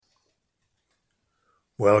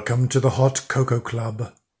Welcome to the Hot Cocoa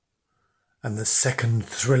Club and the second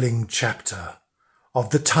thrilling chapter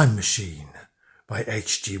of The Time Machine by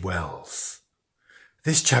H.G. Wells.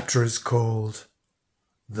 This chapter is called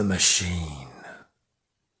The Machine.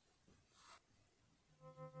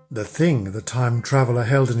 The thing the time traveller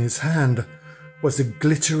held in his hand was a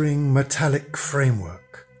glittering metallic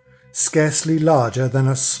framework, scarcely larger than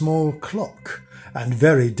a small clock and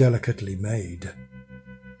very delicately made.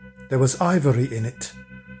 There was ivory in it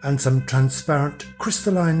and some transparent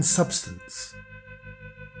crystalline substance.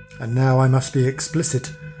 And now I must be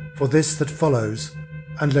explicit, for this that follows,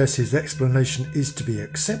 unless his explanation is to be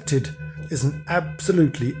accepted, is an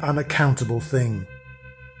absolutely unaccountable thing.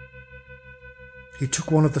 He took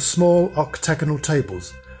one of the small octagonal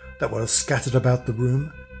tables that were scattered about the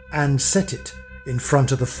room and set it in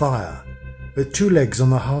front of the fire, with two legs on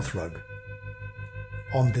the hearthrug.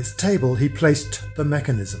 On this table he placed the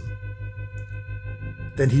mechanism.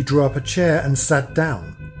 Then he drew up a chair and sat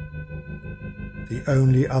down. The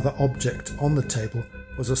only other object on the table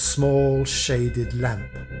was a small shaded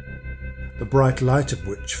lamp, the bright light of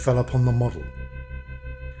which fell upon the model.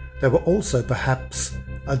 There were also perhaps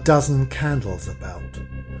a dozen candles about,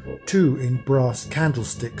 2 in brass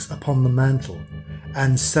candlesticks upon the mantel,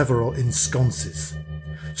 and several in sconces,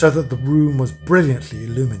 so that the room was brilliantly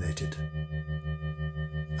illuminated.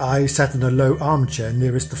 I sat in a low armchair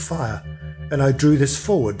nearest the fire, and I drew this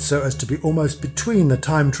forward so as to be almost between the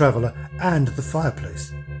time traveller and the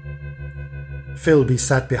fireplace. Philby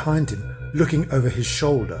sat behind him, looking over his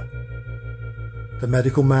shoulder. The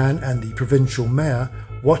medical man and the provincial mayor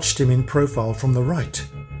watched him in profile from the right,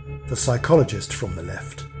 the psychologist from the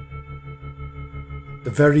left.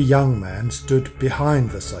 The very young man stood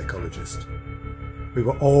behind the psychologist. We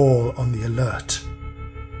were all on the alert.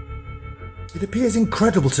 It appears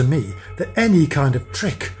incredible to me that any kind of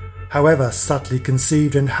trick, however subtly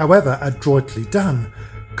conceived and however adroitly done,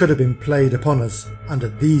 could have been played upon us under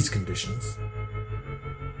these conditions.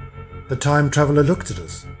 The time traveller looked at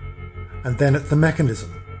us, and then at the mechanism.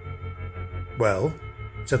 "Well,"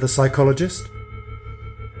 said the psychologist.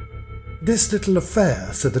 "This little affair,"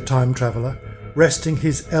 said the time traveller, resting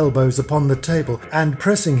his elbows upon the table and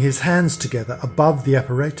pressing his hands together above the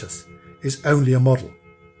apparatus, "is only a model.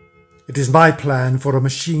 It is my plan for a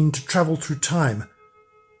machine to travel through time.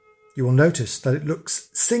 You will notice that it looks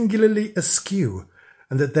singularly askew,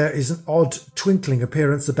 and that there is an odd twinkling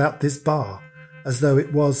appearance about this bar, as though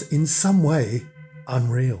it was in some way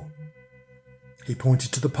unreal." He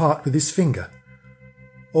pointed to the part with his finger.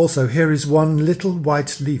 "Also, here is one little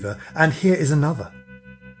white lever, and here is another."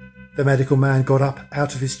 The medical man got up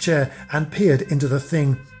out of his chair and peered into the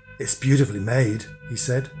thing. "It's beautifully made," he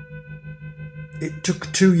said. "It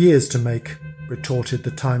took 2 years to make," retorted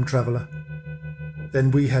the time traveller. Then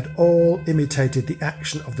we had all imitated the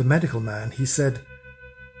action of the medical man. He said,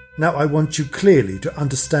 "Now I want you clearly to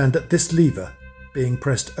understand that this lever, being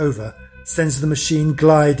pressed over, sends the machine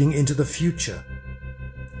gliding into the future,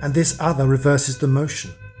 and this other reverses the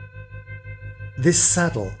motion. This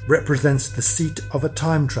saddle represents the seat of a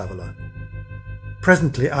time traveller.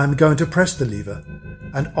 Presently I am going to press the lever,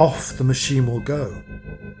 and off the machine will go.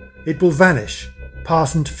 It will vanish,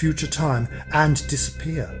 pass into future time, and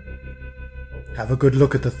disappear. Have a good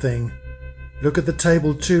look at the thing. Look at the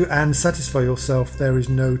table too, and satisfy yourself there is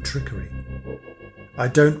no trickery. I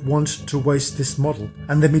don't want to waste this model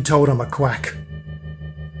and then be told I'm a quack."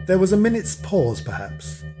 There was a minute's pause,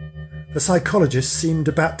 perhaps. The psychologist seemed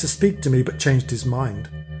about to speak to me, but changed his mind.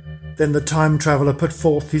 Then the time traveller put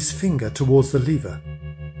forth his finger towards the lever.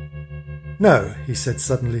 "No," he said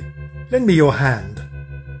suddenly, "lend me your hand."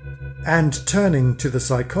 And turning to the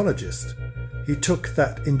psychologist, he took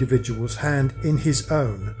that individual's hand in his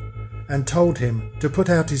own and told him to put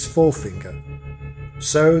out his forefinger,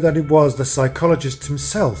 so that it was the psychologist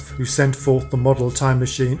himself who sent forth the model time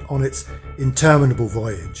machine on its interminable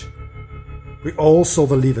voyage. We all saw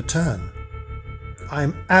the lever turn. I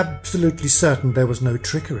am absolutely certain there was no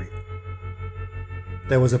trickery.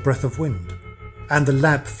 There was a breath of wind, and the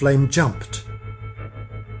lamp flame jumped.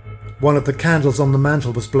 One of the candles on the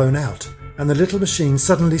mantel was blown out, and the little machine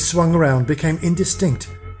suddenly swung around, became indistinct,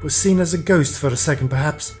 was seen as a ghost for a second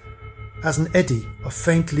perhaps, as an eddy of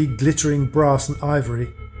faintly glittering brass and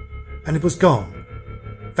ivory, and it was gone,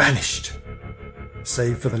 vanished.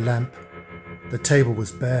 Save for the lamp, the table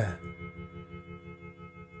was bare.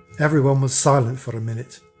 Everyone was silent for a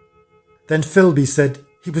minute. Then Philby said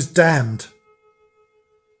he was damned.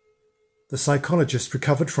 The psychologist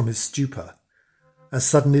recovered from his stupor and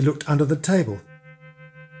suddenly looked under the table.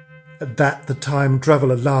 At that the time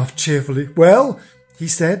traveller laughed cheerfully. "Well," he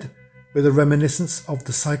said, with a reminiscence of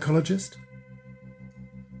the psychologist.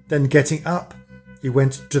 Then getting up, he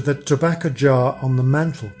went to the tobacco jar on the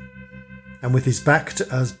mantel, and with his back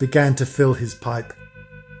to us began to fill his pipe.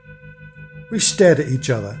 We stared at each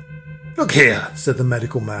other. "Look here," said the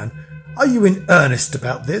medical man, "are you in earnest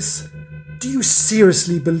about this? Do you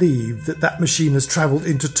seriously believe that machine has travelled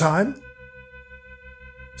into time?"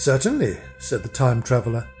 "Certainly," said the time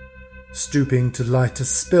traveller, stooping to light a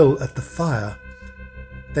spill at the fire.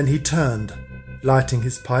 Then he turned, lighting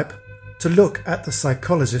his pipe, to look at the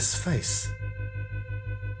psychologist's face.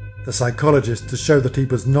 The psychologist, to show that he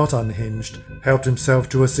was not unhinged, helped himself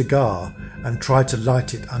to a cigar and tried to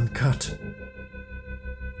light it uncut.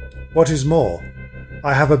 "What is more,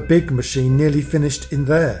 I have a big machine nearly finished in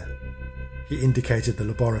there." He indicated the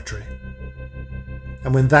laboratory.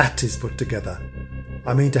 "And when that is put together,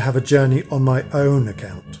 I mean to have a journey on my own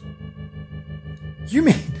account." You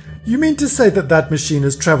mean to say that machine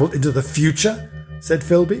has travelled into the future?" said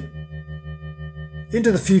Philby.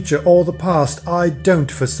 "Into the future or the past, I don't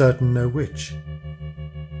for certain know which."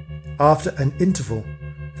 After an interval,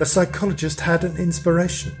 the psychologist had an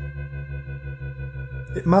inspiration.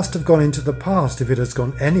 "It must have gone into the past if it has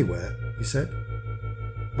gone anywhere," he said.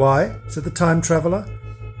 "Why?" said the time traveller.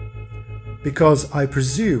 "Because I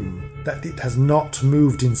presume that it has not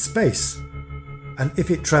moved in space, and if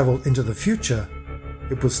it travelled into the future,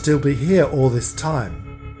 it will still be here all this time,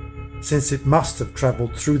 since it must have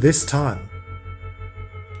travelled through this time."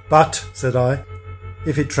 "But," said I,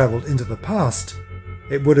 "if it travelled into the past,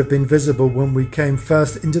 it would have been visible when we came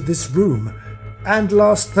first into this room, and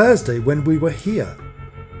last Thursday when we were here,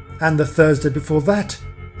 and the Thursday before that,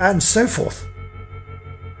 and so forth."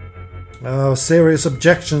 "Oh, serious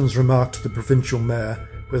objections," remarked the provincial mayor,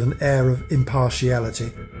 with an air of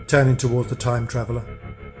impartiality, turning towards the time traveller.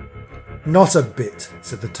 "Not a bit,"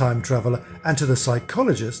 said the time traveller, and to the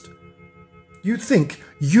psychologist, "You think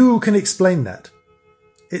you can explain that?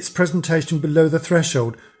 Its presentation below the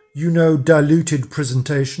threshold, diluted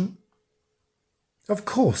presentation?" "Of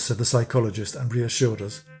course," said the psychologist, and reassured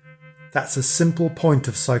us. "That's a simple point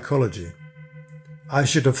of psychology. I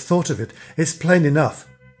should have thought of it. It's plain enough.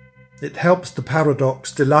 It helps the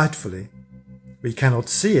paradox delightfully. We cannot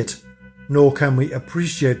see it, nor can we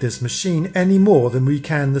appreciate this machine any more than we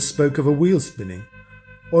can the spoke of a wheel spinning,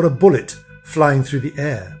 or a bullet flying through the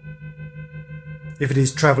air. If it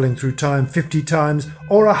is travelling through time 50 times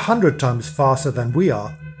or 100 times faster than we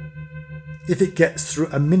are, if it gets through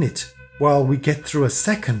a minute while we get through a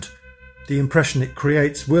second, the impression it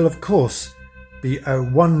creates will, of course, be a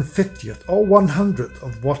 1/50th or 100th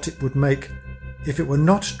of what it would make if it were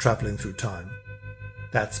not travelling through time.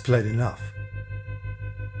 That's plain enough."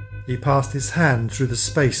 He passed his hand through the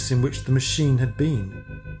space in which the machine had been.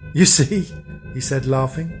 "You see," he said,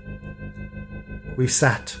 laughing. We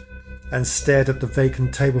sat and stared at the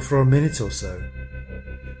vacant table for a minute or so.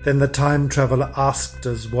 Then the time traveller asked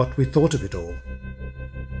us what we thought of it all.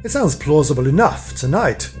 "It sounds plausible enough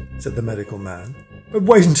tonight," said the medical man. "But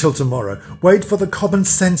wait until tomorrow. Wait for the common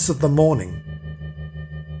sense of the morning."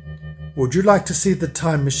 "Would you like to see the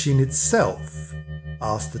time machine itself?"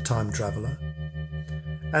 asked the time traveller.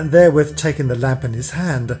 And therewith, taking the lamp in his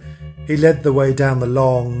hand, he led the way down the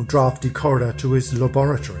long, draughty corridor to his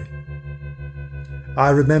laboratory. I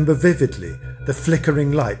remember vividly the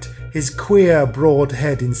flickering light, his queer broad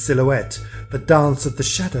head in silhouette, the dance of the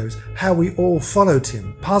shadows, how we all followed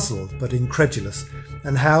him, puzzled but incredulous,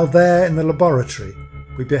 and how there in the laboratory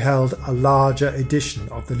we beheld a larger edition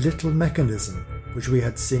of the little mechanism which we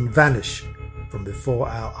had seen vanish from before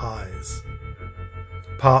our eyes.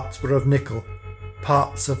 Parts were of nickel,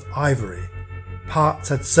 parts of ivory, parts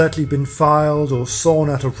had certainly been filed or sawn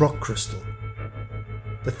out of rock crystal.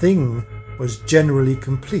 The thing was generally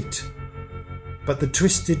complete, but the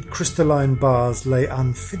twisted crystalline bars lay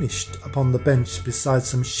unfinished upon the bench beside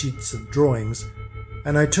some sheets of drawings,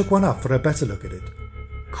 and I took one up for a better look at it.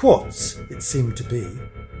 Quartz, it seemed to be.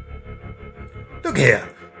 "Look here,"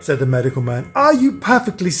 said the medical man, "are you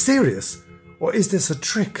perfectly serious, or is this a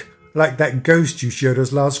trick like that ghost you showed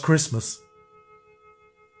us last Christmas?"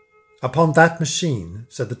 "Upon that machine,"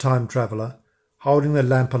 said the time traveller, holding the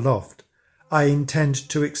lamp aloft, "I intend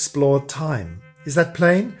to explore time. Is that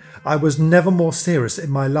plain? I was never more serious in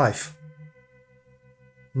my life."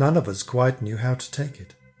 None of us quite knew how to take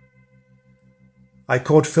it. I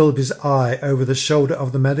caught Philby's eye over the shoulder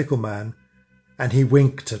of the medical man, and he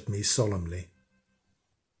winked at me solemnly.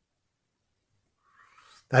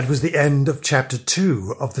 That was the end of Chapter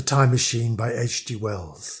 2 of The Time Machine by H.G.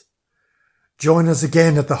 Wells. Join us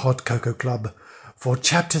again at the Hot Cocoa Club for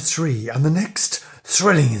Chapter 3 and the next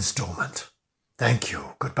thrilling instalment. Thank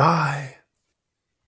you. Goodbye.